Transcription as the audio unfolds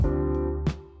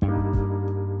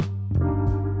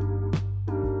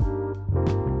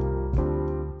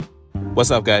What's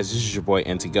up, guys? This is your boy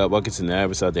Anti-Go. Welcome to another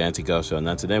episode of the Anti-Go Show.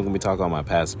 Now, today I'm going to be talking about my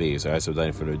past beefs. All right, so without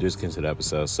any further ado, let's get into the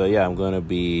episode. So, yeah, I'm going to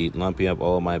be lumping up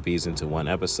all of my beefs into one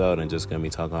episode and just going to be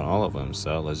talking on all of them.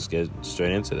 So, let's just get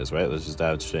straight into this, right? Let's just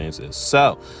dive straight into this.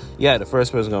 So, yeah, the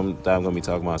first person that I'm going to be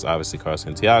talking about is obviously Carlos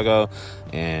Santiago.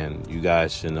 And you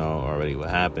guys should know already what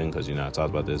happened because, I talked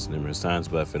about this numerous times.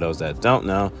 But for those that don't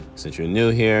know, since you're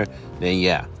new here, then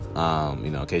yeah.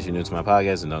 In case you're new to my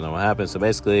podcast and don't know what happened. So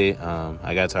basically,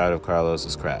 I got tired of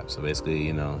Carlos's crap. So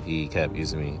basically, he kept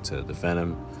using me to defend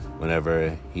him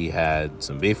whenever he had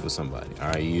some beef with somebody. All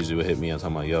right, he usually would hit me and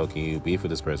talking about, yo, can you beef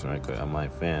with this person right quick? I'm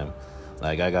like, fam,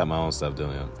 I got my own stuff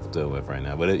to deal with right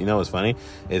now. But what's funny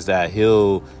is that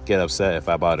he'll get upset if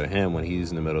I bother him when he's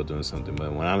in the middle of doing something.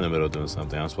 But when I'm in the middle of doing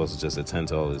something, I'm supposed to just attend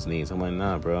to all his needs. I'm like,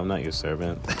 nah, bro, I'm not your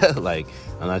servant. I'm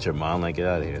not your mom. Get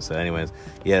out of here. So anyways,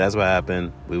 yeah, that's what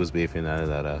happened. We was beefing,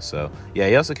 So, yeah,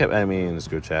 he also kept adding me in the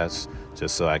group chats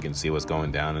just so I can see what's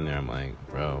going down in there. I'm like,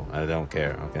 bro, I don't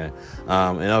care, okay?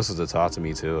 And also to talk to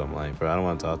me, too. I'm like, bro, I don't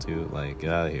want to talk to you.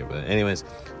 Get out of here. But anyways,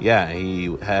 yeah, he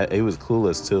was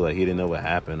clueless, too. He didn't know what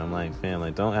happened. I'm like, fam,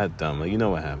 don't act dumb. You know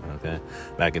what happened, okay?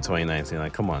 Back in 2019,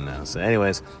 come on now. So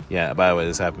anyways, yeah, by the way,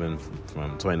 this happened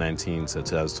from 2019 to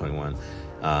 2021.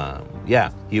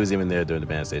 Yeah, he was even there during the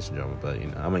band station drama, but,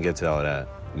 I'm going to get to all that,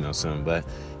 soon. But,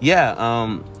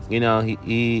 yeah,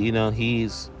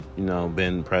 he's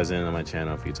been present on my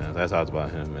channel a few times. I talked about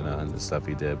him and the stuff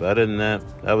he did. But other than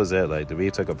that, that was it. The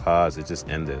beef took a pause. It just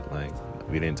ended.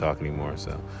 We didn't talk anymore.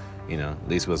 So, at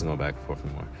least we wasn't going back and forth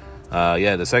anymore.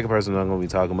 The second person I'm going to be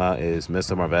talking about is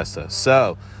Mr. Marvesta.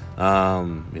 So,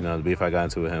 the beef I got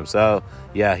into with him. So,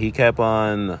 yeah, he kept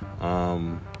on,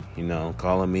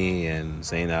 calling me and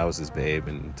saying that I was his babe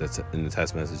and in the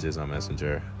text messages on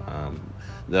Messenger.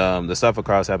 The stuff with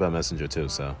Carlos happened on Messenger too.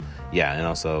 So, yeah, and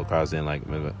also Carlos didn't like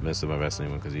Mr. Marvesta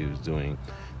anymore because he was doing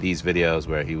these videos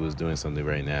where he was doing something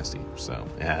very nasty. So,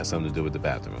 it had something to do with the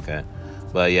bathroom, okay?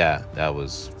 But, yeah, that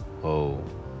was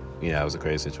it was a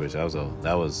crazy situation.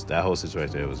 That whole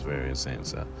situation there was very insane.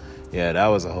 So, yeah, that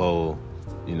was a whole,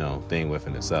 thing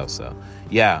within itself. So,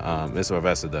 yeah, Mr.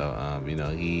 Marvesta, though,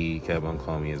 he kept on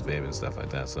calling me his baby and stuff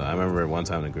like that. So, I remember one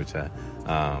time in the group chat,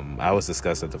 I was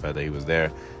disgusted at the fact that he was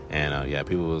there. And,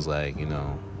 people was like,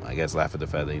 I guess laugh at the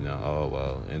fact that, oh,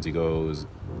 well, Anti-Go is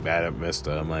bad at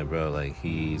Mr. I'm like, bro,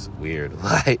 he's weird.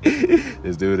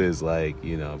 This dude is,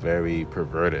 very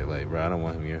perverted. Bro, I don't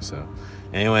want him here. So,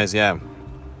 anyways, yeah.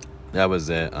 That was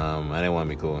it. I didn't want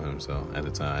to be cool with him, so at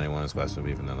the time, I didn't want to squash the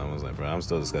beef, and then I was like, bro, I'm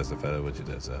still disgusted at what you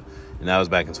did, so. And that was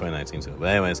back in 2019, too. But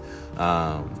anyways,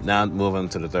 now moving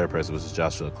to the third person, which is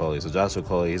Joshua Coley. So Joshua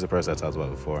Coley, he's a person I talked about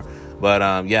before. But,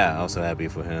 I also had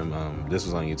beef with him. This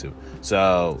was on YouTube.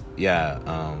 So,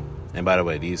 yeah, and by the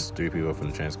way, these three people are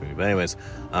from the trans community. But anyways,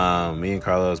 me and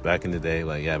Carlos back in the day,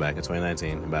 back in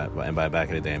 2019, and by back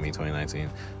in the day, I mean 2019,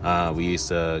 we used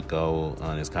to go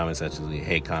on his comment section,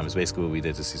 hate comments. Basically what we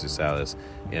did to Cesar Salas,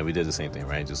 we did the same thing,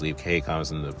 right? Just leave hate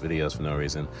comments in the videos for no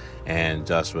reason. And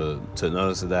Joshua took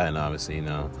notice of that, and obviously, he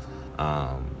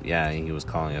was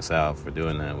calling us out for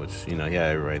doing that, which, he had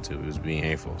every right to. He was being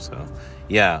hateful. So,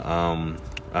 yeah,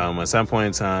 at some point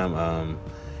in time,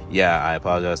 I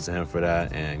apologized to him for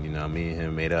that, and, me and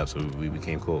him made up, so we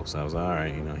became cool. So I was like, all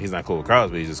right, he's not cool with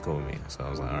Carlos, but he's just cool with me. So I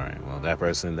was like, all right, well, that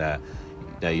person that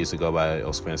used to go by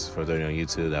Oscar Francis 430 on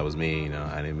YouTube, that was me,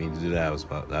 I didn't mean to do that.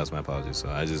 That was my apology. So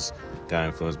I just got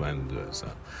influenced by him to do it.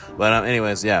 So, but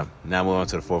anyways, yeah, now moving on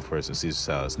to the fourth person, Cesar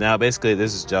Salas. Now, basically,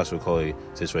 this is Joshua Coley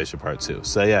situation part 2.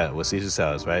 So yeah, with Cesar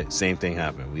Salas, right, same thing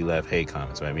happened. We left hate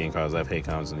comments, right? Me and Carlos left hate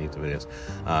comments underneath the videos.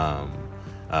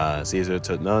 Cesar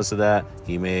took notice of that.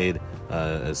 He made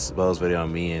a exposed video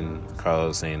on me and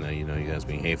Carlos saying that, you guys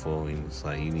being hateful, and it's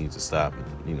you need to stop.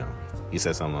 He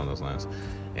said something along those lines.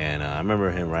 And I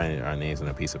remember him writing our names on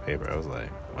a piece of paper. I was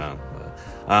like, wow.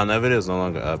 But that video is no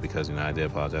longer up because, I did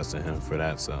apologize to him for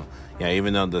that. So, yeah,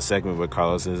 even though the segment with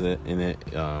Carlos is in it,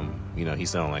 he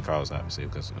still don't like Carlos, obviously,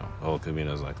 because, the whole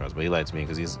community doesn't like Carlos. But he likes me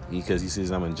because he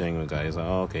sees I'm a genuine guy. He's like,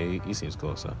 oh, okay, he seems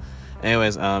cool. So,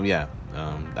 anyways, I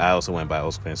also went by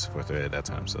Oscar Francis 430 at that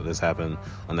time. So this happened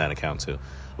on that account, too.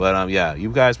 But,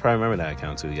 you guys probably remember that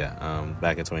account, too,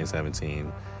 back in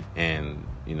 2017. And,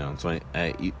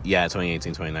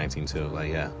 2018, 2019, too.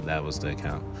 That was the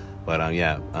account. But,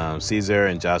 Cesar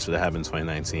and Joshua, that happened in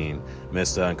 2019.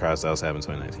 Mr. and Carlos, that was happened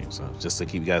in 2019. So, just to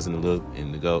keep you guys in the loop,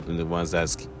 and the ones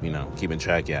that's, keeping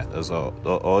track, those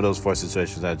all those 4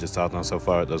 situations that I just talked on so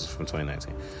far, those are from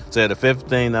 2019. So, yeah, the fifth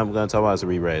thing that I'm going to talk about is the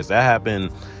re-raise. That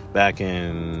happened back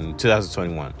in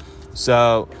 2021.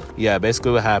 So, yeah,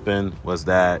 basically what happened was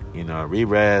that,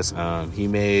 Re-Res, he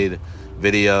made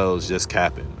videos just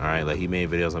capping. All right, like he made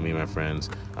videos on me and my friends,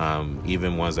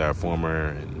 even ones that are former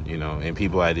and and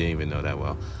people I didn't even know that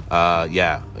well.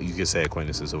 Yeah, you could say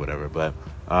acquaintances or whatever, but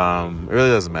it really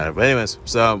doesn't matter. But anyways,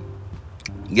 so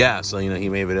yeah, so he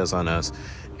made videos on us,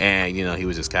 and he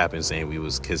was just capping, saying we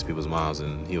was kiss people's moms,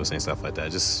 and he was saying stuff like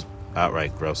that, just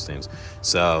outright gross things.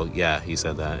 So yeah, he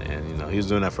said that, and he was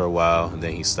doing that for a while, and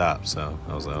then he stopped. So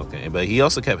I was like, okay. But he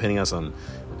also kept hitting us on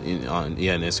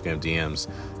Instagram DMs,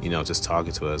 just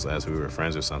talking to us as we were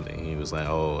friends or something. He was like,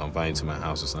 oh, I'm inviting to my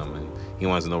house or something. He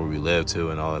wants to know where we live too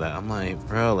and all of that. I'm like,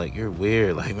 bro, like, you're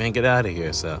weird. Like, man, get out of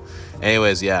here. So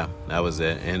anyways, yeah, that was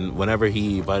it. And whenever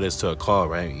he invited us to a call,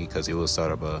 right, because he will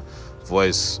start up a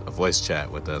voice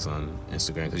chat with us on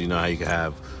Instagram, because you know how you can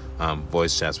have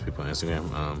voice chats with people on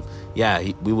Instagram.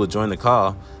 We would join the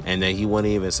call, and then he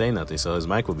wouldn't even say nothing, so his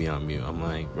mic would be on mute. I'm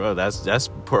like, bro, that's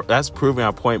proving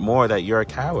our point more that you're a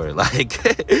coward.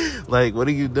 Like, what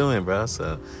are you doing, bro?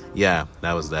 So yeah,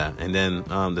 that was that. And then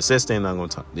the SITS thing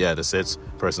the SITS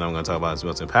person I'm going to talk about is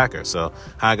Milton Packer. So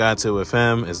how I got to it with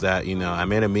him is that I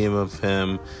made a meme of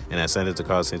him, and I sent it to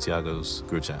Carlos Santiago's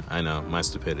group chat. I know, my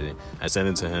stupidity. I sent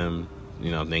it to him,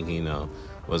 thinking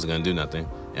wasn't going to do nothing.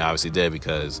 It obviously did,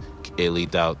 because it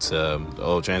leaked out to the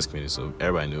whole trans community, so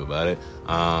everybody knew about it.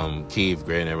 Keith,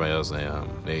 Gray, and everybody else,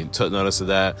 they took notice of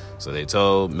that, so they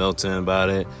told Milton about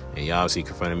it, and he obviously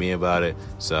confronted me about it.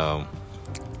 So,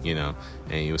 and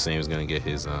he was saying he was going to get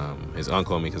his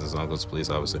uncle on me, because his uncle's a police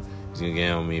officer. He's going to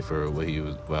get on me for what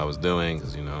I was doing,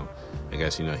 because, I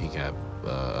guess, he can have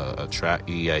a track.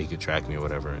 Yeah, he could track me or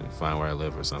whatever and find where I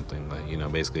live or something.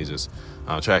 Like, basically just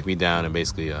track me down and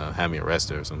basically have me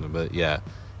arrested or something. But yeah,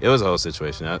 it was a whole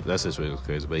situation. That situation was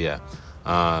crazy. But yeah,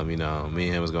 me and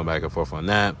him was going back and forth on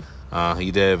that.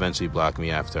 He did eventually block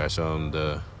me after I showed him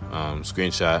the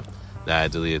screenshot that I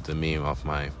deleted the meme off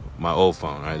my old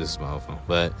phone. Right, this is my old phone.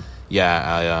 But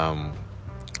yeah,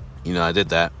 I did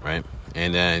that, right?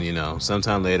 And then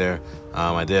sometime later,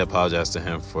 I did apologize to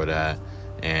him for that.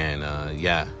 And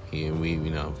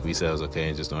we said it was okay,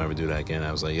 and just don't ever do that again.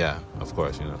 I was like, yeah, of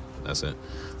course, that's it.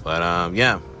 But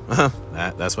yeah,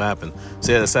 that's what happened.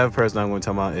 So yeah, the seventh person I'm going to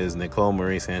talk about is Nicole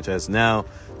Marie Sanchez. Now,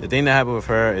 the thing that happened with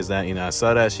her is that I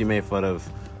saw that she made fun of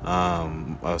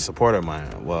a supporter of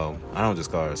mine. Well, I don't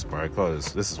just call her a supporter. I call her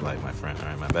this is like my friend, all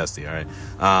right, my bestie, all right,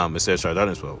 Mr.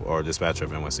 Chardonnay, or dispatcher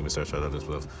of NYC, Mr.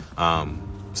 Chardonnay.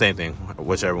 Same thing,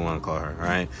 whichever one to call her, all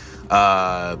right?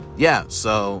 Yeah,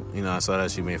 so, I saw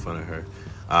that she made fun of her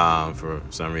for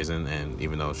some reason, and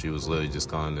even though she was literally just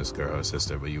calling this girl her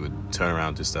sister, but you would turn around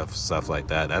and do stuff like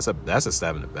that. That's a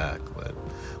stab in the back, but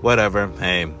whatever.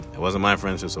 Hey, it wasn't my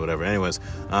friendship, so whatever. Anyways,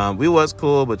 we was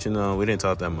cool, but, we didn't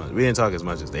talk that much. We didn't talk as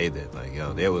much as they did. Like,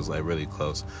 they was, like, really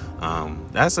close.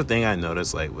 That's the thing I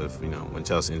noticed, like, with, when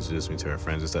Chelsea introduced me to her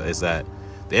friends and stuff, is that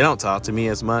they don't talk to me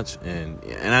as much, and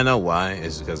I know why.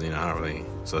 It's because, I don't really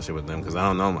associate with them because I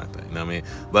don't know my thing, you know what I mean?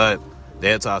 But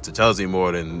they talk to Chelsea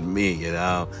more than me, and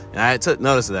I took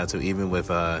notice of that too, even with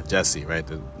Jesse, right?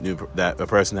 The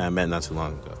person that I met not too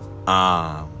long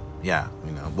ago. Yeah,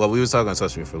 well, we was talking on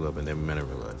social media for a little bit, and then we met in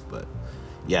real life, but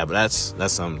yeah, but that's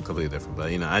something completely different.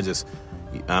 But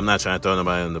I'm not trying to throw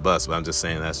nobody on the bus, but I'm just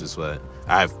saying that's just what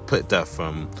I've picked up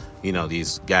from,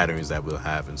 these gatherings that we'll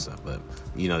have and stuff, but,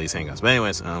 these hangouts. But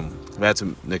anyways, back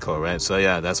to Nicole, right? So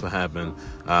yeah, that's what happened.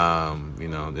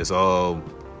 It's all,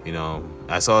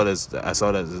 I saw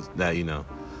that,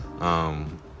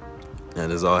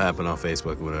 and this all happened on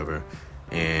Facebook or whatever.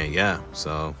 And yeah,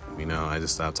 so, I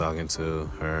just stopped talking to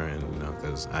her, and,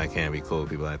 because I can't be cool with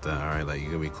people like that, all right? Like, you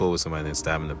can be cool with somebody and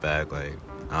stab in the back, like,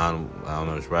 I don't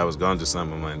know, if I was going through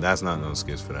something, I'm like, that's not no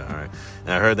excuse for that, all right?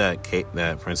 And I heard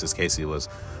that Princess Casey was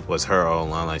her all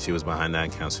along, like, she was behind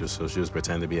that account, so she was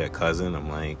pretending to be a cousin. I'm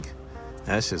like,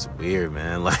 that's just weird,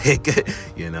 man. Like, like,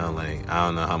 I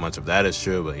don't know how much of that is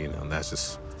true, but, that's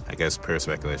just, I guess, pure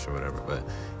speculation or whatever. But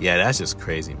yeah, that's just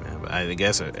crazy, man. But I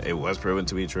guess it was proven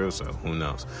to be true, so who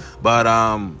knows? But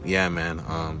yeah, man.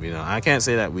 I can't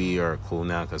say that we are cool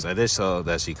now, because I did show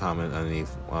that she commented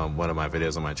underneath one of my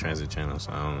videos on my transit channel,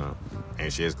 so I don't know.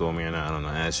 And she is cool with me or not, I don't know.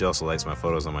 And she also likes my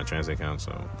photos on my transit account,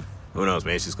 so who knows?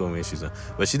 Maybe she's cool with me. She's not.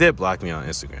 But she did block me on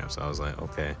Instagram, so I was like,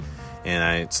 okay. And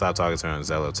I stopped talking to her on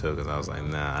Zello too, because I was like,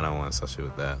 nah, I don't want to associate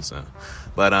with that. So,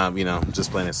 but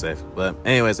just playing it safe. But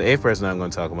anyways, the eighth person I'm going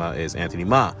to talk about is Anthony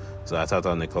Ma. So I talked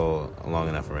about Nicole long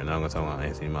enough for right now. I'm going to talk about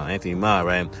Anthony Ma. Anthony Ma,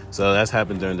 right? So that's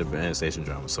happened during the Bennett Station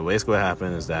drama. So basically what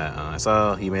happened is that I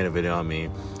saw he made a video on me.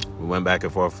 We went back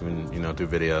and forth, through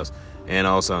videos, and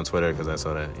also on Twitter, because I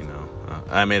saw that,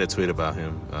 I made a tweet about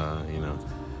him.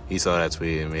 He saw that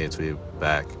tweet and made a tweet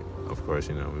back. Of course,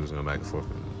 we was going back and forth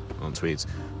on tweets.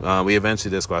 We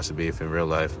eventually did squash the beef in real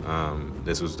life.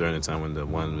 This was during the time when the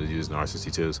one was using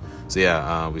R62s. So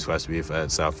yeah, we squashed the beef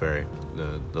at South Ferry,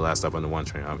 the last stop on the 1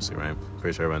 train, obviously, right?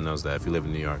 Pretty sure everyone knows that if you live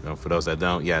in New York. For those that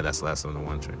don't, yeah, that's the last stop on the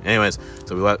 1 train. Anyways,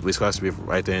 so we squashed the beef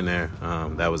right there and there.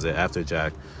 That was it. After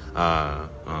Jack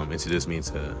introduced me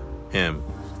to him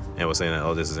and was saying that,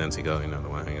 oh, this is Antigo, the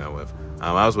one I hang out with.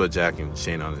 I was with Jack and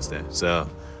Shane on this day. So,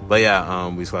 but yeah,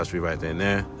 we squashed the beef right there and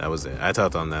there. That was it. I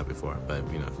talked on that before, but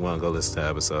if you want to go listen to the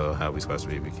episode how we squashed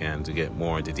the beef, you can to get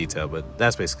more into detail. But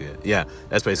that's basically it. Yeah,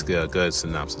 that's basically a good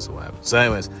synopsis of what happened. So,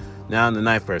 anyways, now the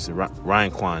ninth person,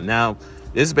 Ryan Kwan. Now,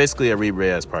 this is basically a Reed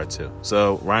Reyes part 2.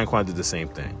 So Ryan Kwan did the same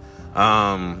thing,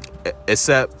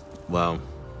 except he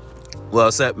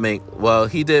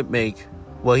didn't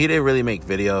really make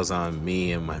videos on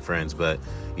me and my friends, but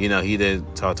he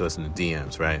did talk to us in the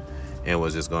DMs, right? And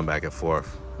was just going back and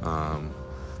forth on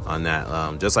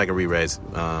that. Just like a re-raise,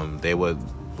 they would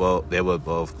both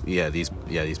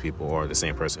these people or the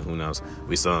same person, who knows?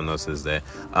 We still don't know to this day.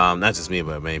 Not just me,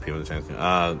 but many people in the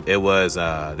channel. They was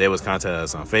contacting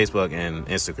us on Facebook and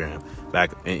Instagram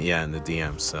back in the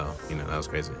DMs. So that was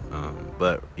crazy.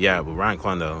 But with Ryan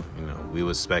Kwan though, we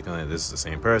was speculating this is the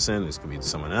same person. This could be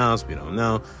someone else. We don't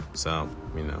know. So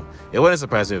it wouldn't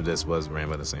surprise me if this was ran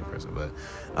by the same person, but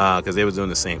because they were doing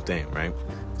the same thing, right?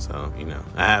 So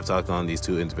I have talked on these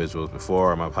two individuals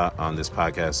before on this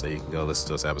podcast, so you can go listen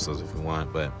to those episodes if you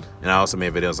want. And I also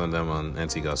made videos on them on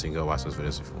Antigo, so you can go watch those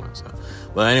videos if you want. So,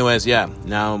 but anyways,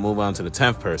 now move on to the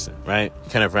 10th person, right?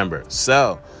 Kenneth Rember.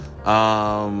 So,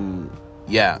 so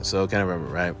Kenneth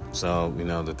Rember, right? So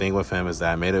the thing with him is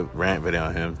that I made a rant video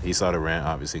on him. He saw the rant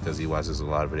obviously because he watches a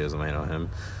lot of videos I made on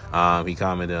him. He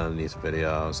commented on these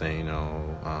videos saying,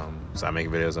 stop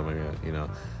making videos on me,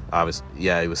 obviously,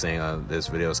 he was saying this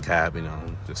video is cap,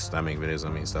 just stop making videos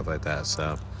on me and stuff like that.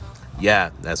 So,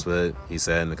 that's what he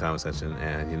said in the comment section.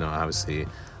 And, obviously,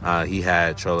 he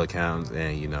had troll accounts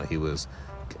and, he was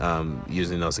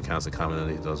using those accounts to comment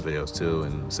on those videos too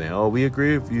and saying, oh, we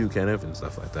agree with you, Kenneth, and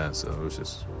stuff like that. So it was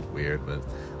just weird, but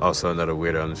also another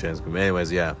weirdo on the trans group. Anyways,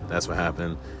 that's what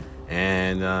happened.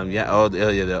 And,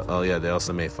 they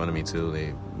also made fun of me too.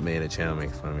 They made a channel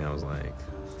making fun of me. I was like,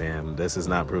 fam, this is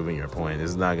not proving your point. This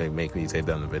is not going to make me take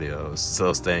down the video. It's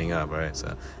still staying up, right?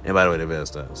 So, and by the way, the video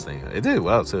still staying up. It did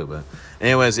well too, but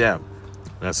anyways,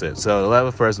 that's it. So the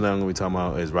 11th person that I'm going to be talking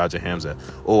about is Roger Hamza.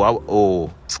 I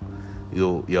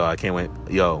can't wait.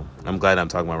 I'm glad I'm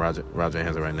talking about Roger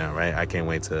Hamza right now, right? I can't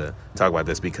wait to talk about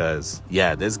this because,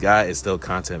 this guy is still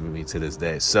contacting me to this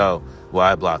day. So,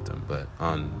 I blocked him, but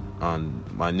on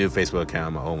my new Facebook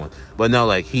account, my old one. But no,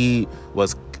 he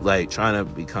was trying to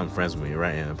become friends with me,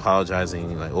 right? And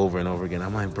apologizing over and over again.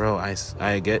 I'm like, bro, I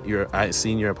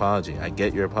seen your apology. I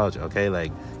get your apology.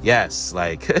 Okay. Yes,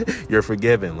 you're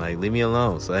forgiven. Leave me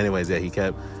alone. So anyways, he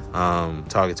kept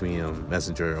talking to me on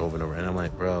Messenger over and over. And I'm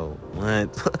like, bro,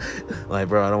 what?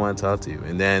 Bro, I don't want to talk to you.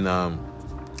 And then,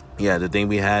 the thing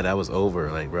we had, that was over.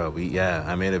 Bro,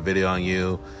 I made a video on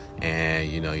you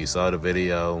and, you saw the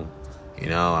video.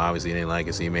 Obviously you didn't like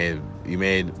it, so you made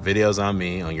videos on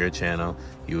me on your channel.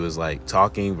 You was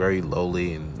talking very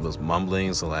lowly and was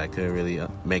mumbling, so I couldn't really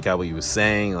make out what you was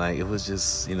saying. It was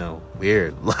just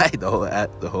weird.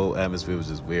 The whole atmosphere was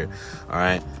just weird. All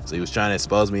right, so he was trying to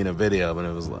expose me in a video, but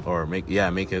it was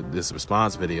make this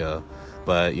response video.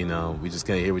 But we just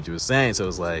couldn't hear what you were saying, so it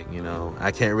was I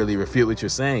can't really refute what you're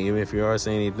saying, even if you are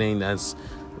saying anything that's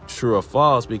true or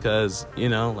false, because we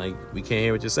can't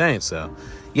hear what you're saying. So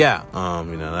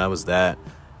that was that.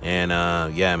 And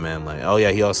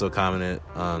man, he also commented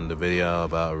on the video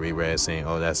about Reed Reyes saying,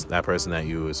 oh, that's that person that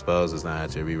you exposed is not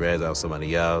actually Reed Reyes, that was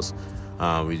somebody else.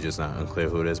 We just not unclear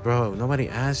who it is. Bro, nobody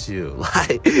asked you.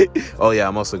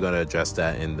 I'm also going to address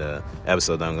that in the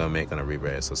episode that I'm going to make on a Reed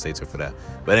Reyes, so stay tuned for that.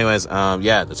 But anyways, the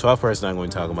 12th person I'm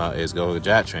going to talk about is Gogo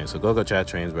Chat Train. So Gogo Chat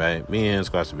Train's, right, me and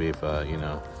Squash the Beef, I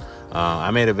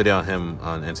made a video on him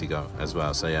on Antigo as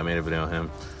well. So I made a video on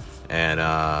him. And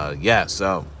I made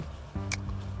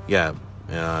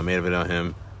a video on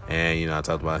him, and I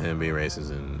talked about him being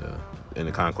racist and in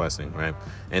the conquesting, right?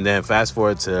 And then fast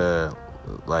forward to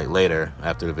later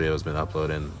after the video has been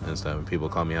uploaded and stuff, and people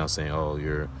call me out saying, "Oh,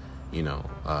 you're,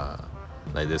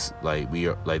 this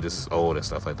is old" and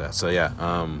stuff like that. So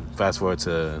fast forward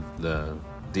to the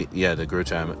group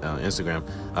chat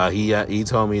Instagram. He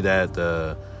told me that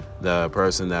the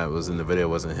person that was in the video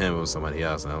wasn't him; it was somebody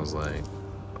else, and I was like,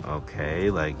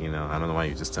 okay, I don't know why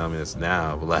you just telling me this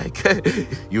now, but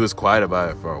you was quiet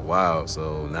about it for a while,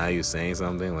 so now you're saying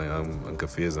something. I'm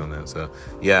confused on that. So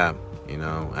I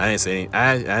didn't say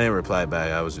I didn't reply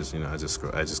back. I was just I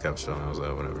just kept showing. I was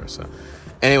like, whatever. So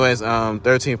Anyways,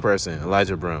 13th person,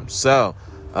 Elijah Broom. So,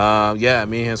 yeah,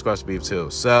 me and him squashed beef too.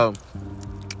 So,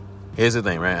 here's the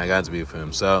thing, right? I got to beef with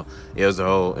him. So, it was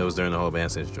during the whole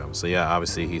Band Station drama. So, yeah,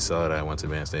 obviously he saw that I went to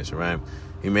Band Station, right?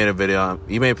 He made a video,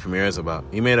 he made a premiere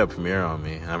on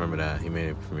me. I remember that. He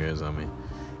made premieres on me.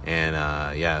 And,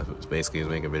 yeah, basically he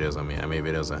was making videos on me. I made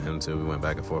videos on him too. We went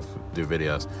back and forth through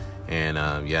videos.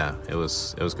 And, yeah, it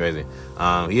was crazy.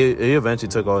 He eventually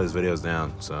took all his videos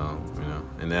down. So, you know,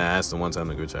 and then I asked him one time in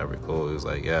the group chat, cool. He was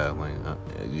like, yeah, like,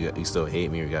 you still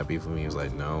hate me or you got beef with me? He was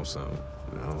like, no. So,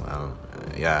 you know, I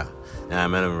don't, yeah. And I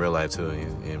met him in real life too.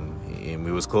 And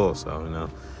we was cool. So, you know,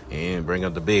 he didn't bring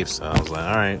up the beef. So I was like,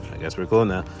 all right, I guess we're cool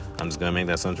now. I'm just going to make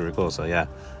that something we're cool. So, yeah.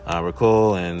 We're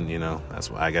cool, and you know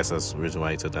I guess that's the reason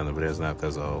why he took down the videos now,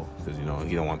 because you know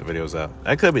he don't want the videos up.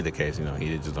 That could be the case, you know,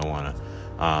 he just don't want to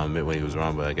admit when he was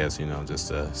wrong. But I guess, you know, just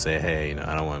to say, hey, you know,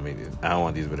 I don't want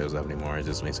these videos up anymore. It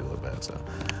just makes it look bad. So,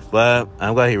 but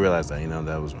I'm glad he realized that, you know,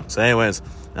 that was wrong. So, anyways,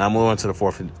 I'm moving to the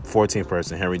 14th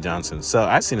person, Henry Johnson. So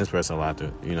I've seen this person a lot,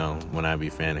 you know, when I be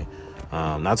fanning.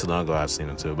 Not too long ago I've seen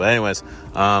him too. But anyways,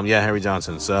 yeah, Henry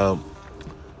Johnson. So,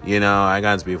 you know, I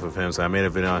got into beef with him, so I made a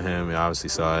video on him. He obviously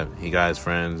saw it. He got his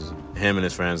friends. Him and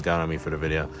his friends got on me for the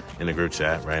video in the group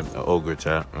chat, right? The old group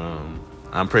chat.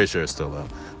 I'm pretty sure it's still up.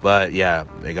 But, yeah,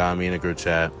 they got on me in the group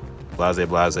chat. Blase,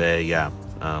 yeah.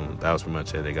 That was pretty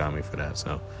much it. They got on me for that.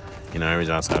 So, you know, Henry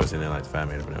Johnson obviously didn't like the fact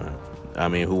I made a video. I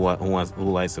mean, who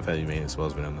likes the fact you made a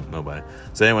supposed video? Nobody.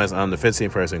 So, anyways, the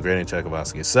 15th person, Grady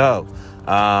Tchaikovsky. So,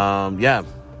 yeah.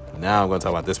 Now I'm going to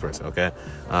talk about this person, okay?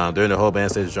 During the whole Band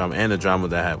Station drama and the drama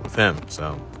that I had with him.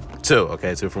 So, two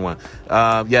for one.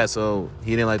 Yeah, so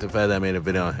he didn't like the fact that I made a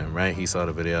video on him, right? He saw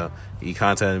the video. He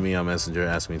contacted me on Messenger,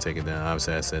 asked me to take it down.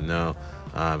 Obviously, I said no,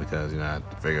 because, you know, I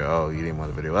figured, you didn't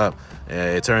want the video up.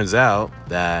 It turns out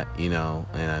that, you know,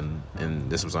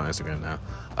 and this was on Instagram now.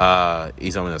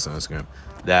 He told me that's on Instagram.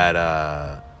 That,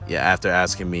 yeah, after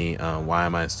asking me why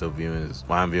I'm viewing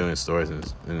his stories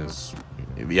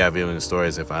viewing the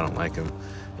stories if I don't like him,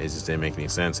 it just didn't make any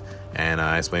sense. And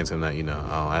I explained to him that, you know,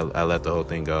 I let the whole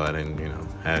thing go. I didn't, you know,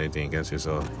 have anything against you.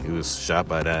 So he was shocked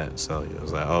by that. So he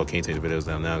was like, can you take the videos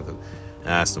down now? And I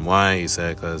asked him why. He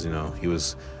said, because, you know, he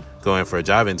was going for a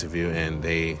job interview and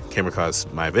they came across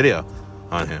my video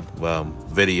on him. Well,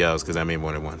 videos, because I made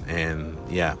more than one. And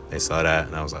yeah, they saw that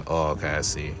and I was like, okay, I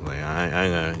see. Like, I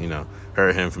ain't gonna, you know,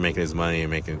 hurt him for making his money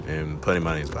and putting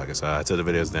money in his pocket. So I took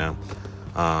the videos down.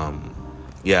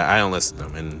 Yeah, I unlisted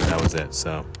them, and that was it.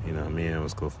 So, you know, me and it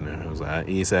was cool from there. I was like,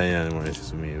 he said, yeah, they weren't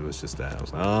interested in me. It was just that. I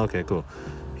was like, okay, cool.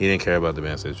 He didn't care about the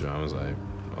Band Station. I was like,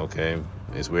 okay,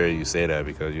 it's weird you say that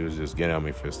because you was just getting on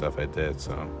me for stuff I did.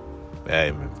 So,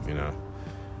 hey, you know,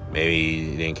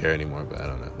 maybe he didn't care anymore, but I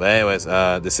don't know. But anyways,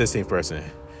 the 16th person,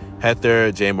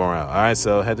 Hector J. Morale. All right,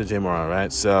 so Hector J. Morale,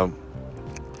 right? So,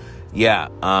 yeah,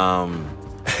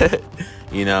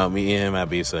 you know, me and him at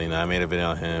beef, so, you know, I made a video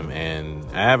on him, and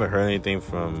I haven't heard anything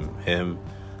from him,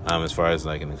 as far as,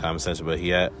 like, in the comment section, but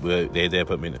they did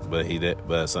put me,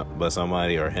 but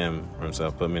somebody or him or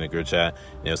himself put me in a group chat,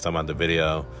 and they was talking about the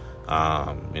video,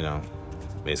 you know,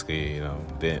 basically, you know,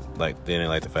 they didn't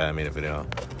like the fact I made a video.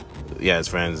 Yeah, his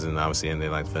friends, and obviously, and they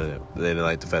didn't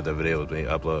like the fact that the video was being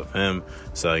uploaded of him,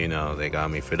 so, you know, they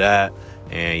got me for that,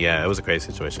 and yeah, it was a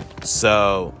crazy situation.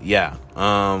 So, yeah,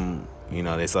 you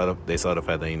know, they saw the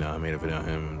fact that, you know, I made a video on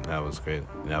him, and that was great,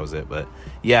 and that was it. But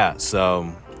yeah,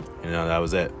 so, you know, that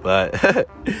was it. But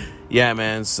yeah,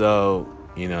 man, so,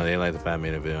 you know, they liked the fact I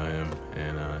made a video on him,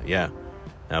 and yeah,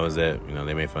 that was it. You know,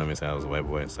 they made fun of me, saying I was a white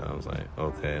boy, so I was like,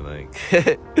 okay, like,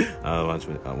 I want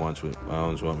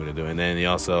me to do. And then he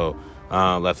also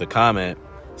left a comment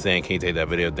saying, can you take that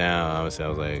video down? Obviously, I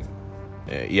was like,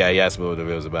 yeah, he asked me what the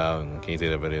video was about, and can you take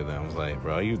that video down? I was like,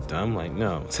 bro, are you dumb? Like,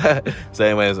 no. So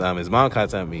anyways, his mom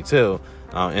contacted me too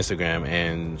on Instagram,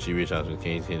 and she reached out to me,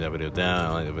 can you take that video down?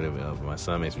 I like the video, but my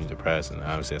son makes me depressed, and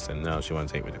obviously I said no, she wanted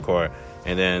to take me to court.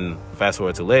 And then fast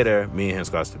forward to later, me and him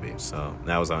squashed the beef. So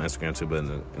that was on Instagram too, but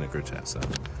in the group chat. So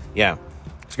yeah,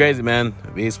 it's crazy, man.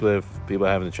 Beefs with people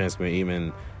having the transcript,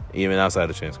 even outside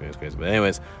the transcript, it's crazy. But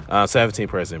anyways, 17th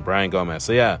person, Brian Gomez.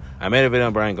 So yeah, I made a video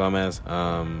on Brian Gomez.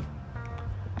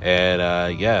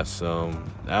 And yeah, so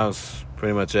that was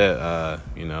pretty much it.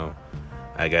 You know,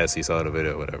 I guess he saw the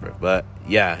video or whatever. But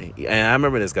yeah, and I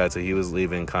remember this guy too. He was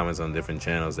leaving comments on different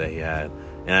channels that he had,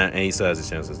 and he still has his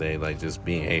channels today, like just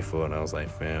being hateful. And I was like,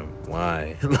 fam,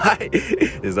 why? Like,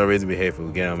 there's no reason to be hateful.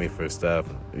 Get on me for stuff.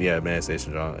 Yeah, Band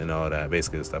Station and all that.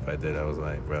 Basically, the stuff I did, I was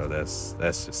like, bro, that's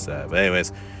just sad. But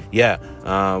anyways,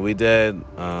 yeah, we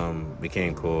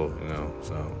became cool. You know,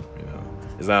 so you know.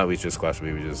 It's not we just squashed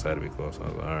me, we just decided to be cool. So I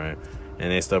was like, all right.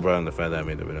 And they still brought in the fact that I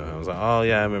made the video. I was like, oh,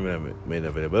 yeah, I remember that I made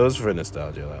that video. But it was for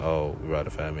nostalgia. Like, oh, we brought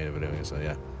the fact I made a video. So,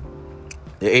 yeah.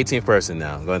 The 18th person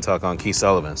now. I'm going to talk on Keith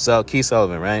Sullivan. So, Keith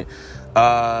Sullivan, right?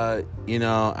 I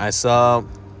saw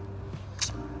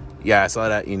that,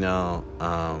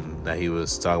 that he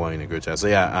was talking about me in the group chat. So,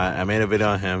 yeah, I made a video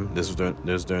on him. This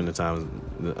was during the time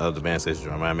of the band station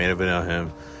drama. I made a video on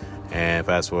him. And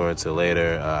fast forward to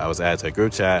later, I was added to a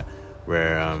group chat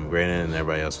where Brandon and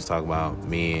everybody else was talking about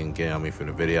me and getting on me for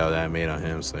the video that I made on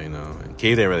him. So, and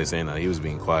Keith didn't really say nothing. He was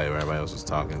being quiet where everybody else was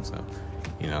talking. So,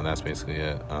 that's basically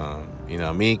it.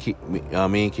 Me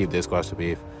and Keith did squash the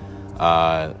beef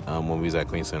when we was at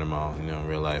Queen Center Mall, in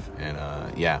real life. And,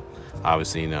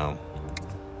 obviously, that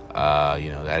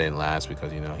didn't last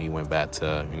because, he went back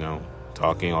to,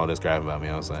 talking all this crap about me.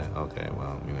 I was like, okay,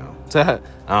 well, I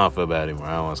don't feel bad anymore.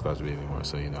 I don't want to squash the beef anymore.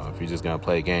 So, if you're just going to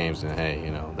play games, then,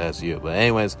 hey, that's you. But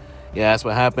anyways, yeah, that's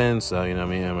what happened. So, me and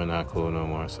him are not cool no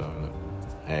more. So,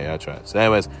 hey, I tried. So,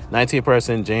 anyways, 19th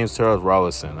person, James Charles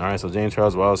Rawlinson. All right, so James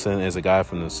Charles Rawlinson is a guy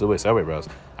from the Subway Subway Bros.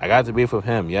 I got to beef with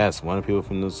him. Yes, one of the people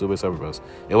from the Subway Subway Bros.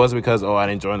 It wasn't because, I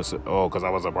didn't join because I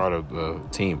was a part of the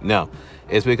team. No,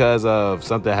 it's because of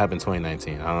something that happened in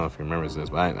 2019. I don't know if you remember this,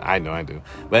 but I know I do.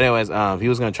 But anyways, he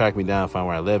was going to track me down and find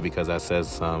where I live because I said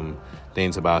some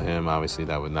things about him, obviously,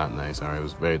 that was not nice. All right, it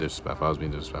was very disrespectful. I was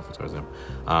being disrespectful towards him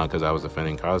because I was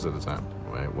defending Carlos at the time,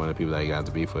 right? One of the people that he got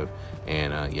to beef with.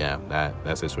 And,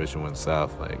 that situation went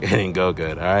south. Like, it didn't go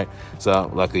good, all right? So,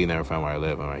 luckily, he never found where I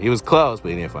live, all right? He was close,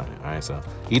 but he didn't find it, all right? So,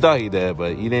 he thought he did,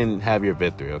 but you didn't have your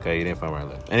victory, okay? You didn't find where I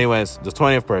live. Anyways, the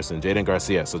 20th person, Jaden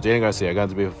Garcia. So, Jaden Garcia, I got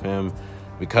to beef with him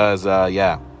because,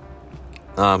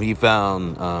 he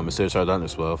found Mr.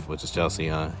 Charlotte Wolf, which is Chelsea. He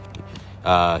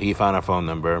found our phone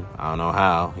number. I don't know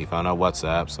how. He found our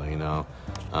WhatsApp, so,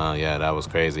 that was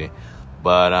crazy.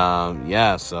 But,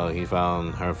 so he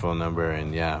found her phone number,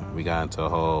 and, we got into a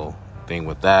whole thing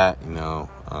with that, we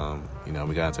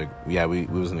got into, we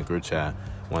was in a group chat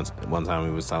one time we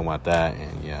was talking about that,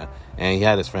 and he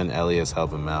had his friend Elias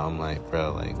help him out. I'm like,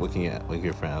 bro, like, look at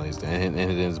your friend Elias doing?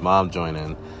 And his mom joined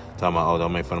in, talking about,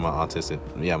 don't make fun of my autistic,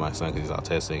 my son, because he's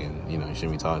autistic, and, you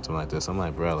shouldn't be talking to him like this. I'm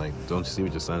like, bro, like, don't you see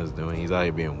what your son is doing? He's out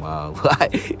here being wild.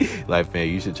 Like, man,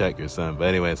 you should check your son. But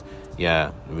anyways,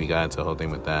 we got into a whole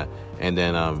thing with that. And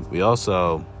then we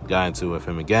also got into it with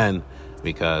him again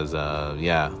because,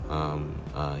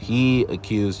 he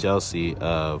accused Chelsea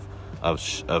of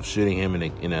shooting him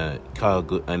in a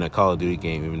Call of Duty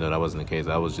game, even though that wasn't the case.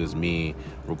 That was just me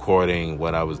recording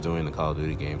what I was doing in the Call of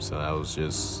Duty game. So that was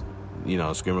just,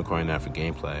 screen recording that for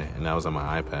gameplay, and that was on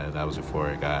my iPad. That was before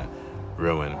it got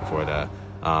ruined. Before that,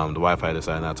 the Wi-Fi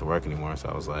decided not to work anymore. So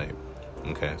I was like,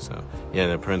 okay. So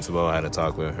the principal, I had to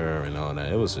talk with her and all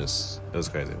that. It was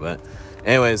crazy. But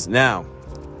anyways, now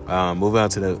moving on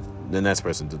to the next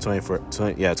person, the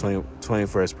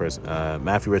 21st person,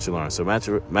 Matthew Richard Lawrence. So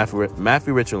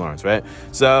Matthew Richard Lawrence, right?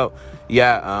 So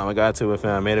I got to it with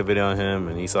him. I made a video on him,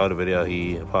 and he saw the video.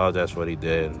 He apologized for what he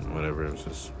did, whatever. It was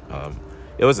just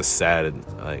it was a sad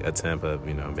attempt of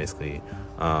basically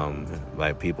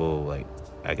people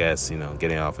I guess,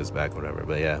 getting off his back, whatever.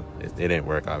 But it didn't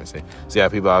work, obviously. So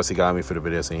people obviously got me for the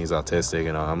video saying he's autistic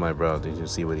and all. I'm like, bro, did you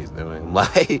see what he's doing? And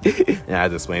I had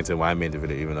to explain to him why I made the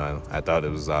video, even though I thought it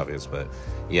was obvious. But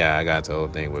I got to the whole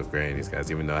thing with Gray and these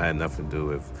guys, even though it had nothing to do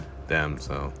with them.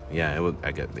 So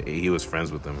he was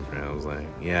friends with them. And I was like,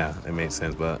 it made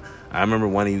sense. But I remember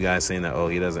one of you guys saying that,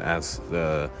 he doesn't ask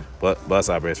the bus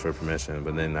operators for permission,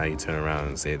 but then now you turn around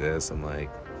and say this. I'm like,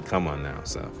 come on now.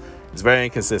 So it's very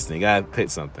inconsistent. You gotta pick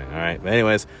something, all right? But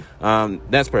anyways,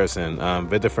 next person,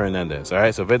 Victor Fernandez, all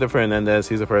right? So Victor Fernandez,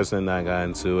 he's a person that I got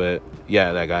into it,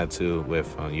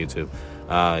 with on YouTube.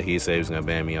 He said he was gonna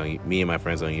ban me and my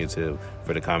friends on YouTube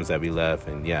for the comments that we left,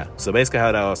 and So basically,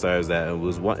 how that all started is that it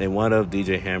was one of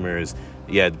DJ Hammer's,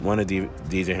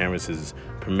 DJ Hammer's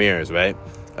premieres, right?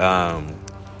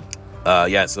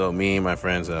 So me and my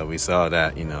friends, we saw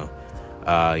that,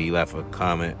 he left a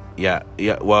comment.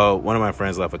 Well, one of my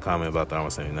friends left a comment about the Armour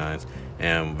 79s,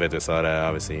 and Victor saw that,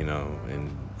 obviously,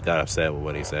 and got upset with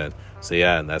what he said. So,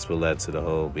 that's what led to the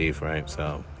whole beef, right?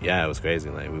 So, it was crazy.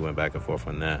 Like, we went back and forth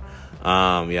on that.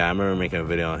 I remember making a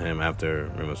video on him after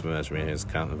Remo Smith made his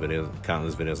countless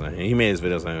videos on him. He made his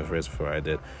videos on him first before I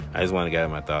did. I just wanted to get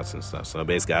my thoughts and stuff. So,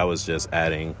 basically, I was just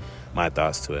adding my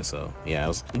thoughts to it. So, you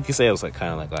can say it was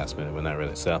kind of last minute, but not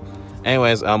really. So,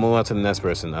 anyways, I'll move on to the next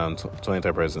person,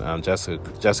 23rd person,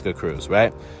 Jessica Cruz,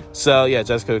 right? So,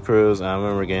 Jessica Cruz, I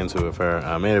remember getting into it with her.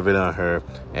 I made a video on her,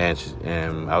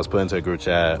 and I was put into a group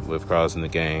chat with Carlos and the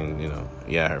gang,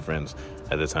 her friends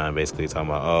at the time, basically talking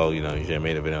about, you should have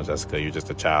made a video on Jessica, you're just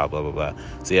a child, blah, blah, blah.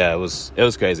 So, it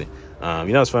was crazy.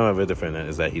 What's funny about Victor Fernandez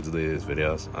is that he deleted his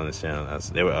videos on his channel.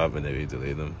 They were up and then he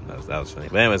deleted them. That was funny.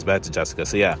 But anyways, back to Jessica.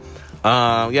 So yeah,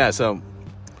 so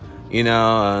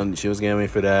she was getting me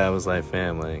for that. I was like,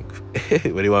 fam, like, what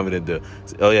do you want me to do?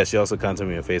 Oh yeah, she also contacted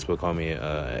me on Facebook, called me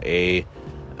a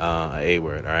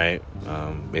word. All right,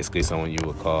 basically someone you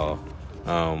would call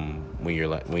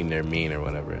when they're mean or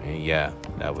whatever. And yeah,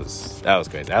 that was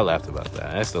crazy. I laughed about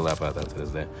that. I still laugh about that to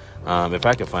this day. If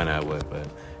I could find it, I would. But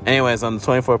anyways, I'm the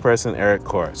 24th person, Eric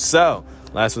Kors. So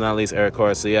last but not least, Eric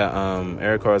Kors. So yeah,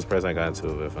 Eric Kors is the person I got into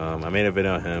it with. I made a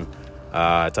video on him.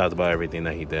 I talked about everything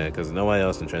that he did because nobody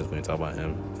else in Trent's going to talk about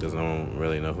him because no one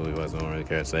really know who he was. No one really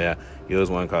cares. So yeah, he was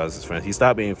one of his friends. He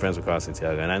stopped being friends with Carlos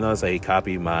Santiago, and I noticed that he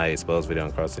copied my exposed video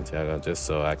on Carlos Santiago just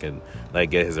so I could like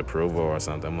get his approval or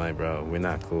something. I'm like, bro, we're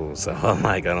not cool. So I'm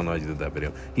like, I don't know why you did that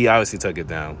video. He obviously took it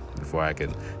down before I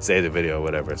could save the video or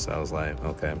whatever. So I was like,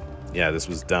 okay, yeah, this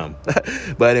was dumb.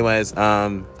 But anyways,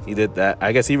 he did that.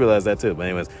 I guess he realized that too. But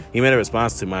anyways, he made a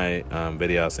response to my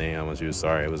video saying how much he was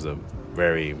sorry. It was a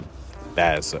very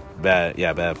bad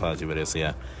apology video. So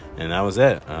yeah, and that was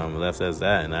it. Left as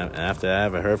that, and after that, I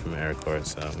haven't heard from Eric Kors.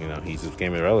 So he just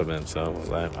became irrelevant. So I was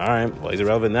like, all right, well, he's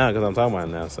irrelevant now because I'm talking about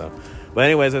him now. So, but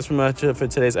anyways, that's pretty much it for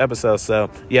today's episode. So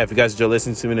yeah, if you guys enjoy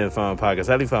listening to me in the Follow Podcast,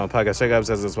 how do you follow podcast? Check out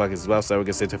episodes of this podcast as well, so we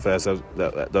can stay tuned for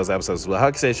those episodes as well. How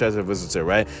can I say shout out to visitor,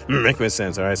 right? Making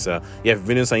sense. All right, so yeah, if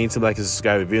you're videos on YouTube, like and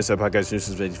subscribe. If you're doing podcast,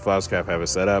 news, follow, subscribe, have it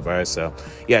set up. All right, so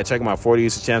yeah, check out my 40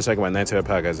 YouTube channel, check out my 90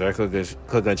 podcast. All right,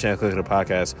 click on the channel, click on the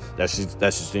podcast. That's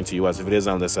just thing to you watch. If it is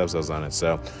on this episode's on it.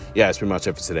 So yeah, it's pretty much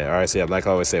it for today. All right, so yeah, like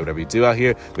I always say, whatever you do out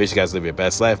here, wish you guys live your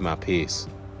best life. My peace.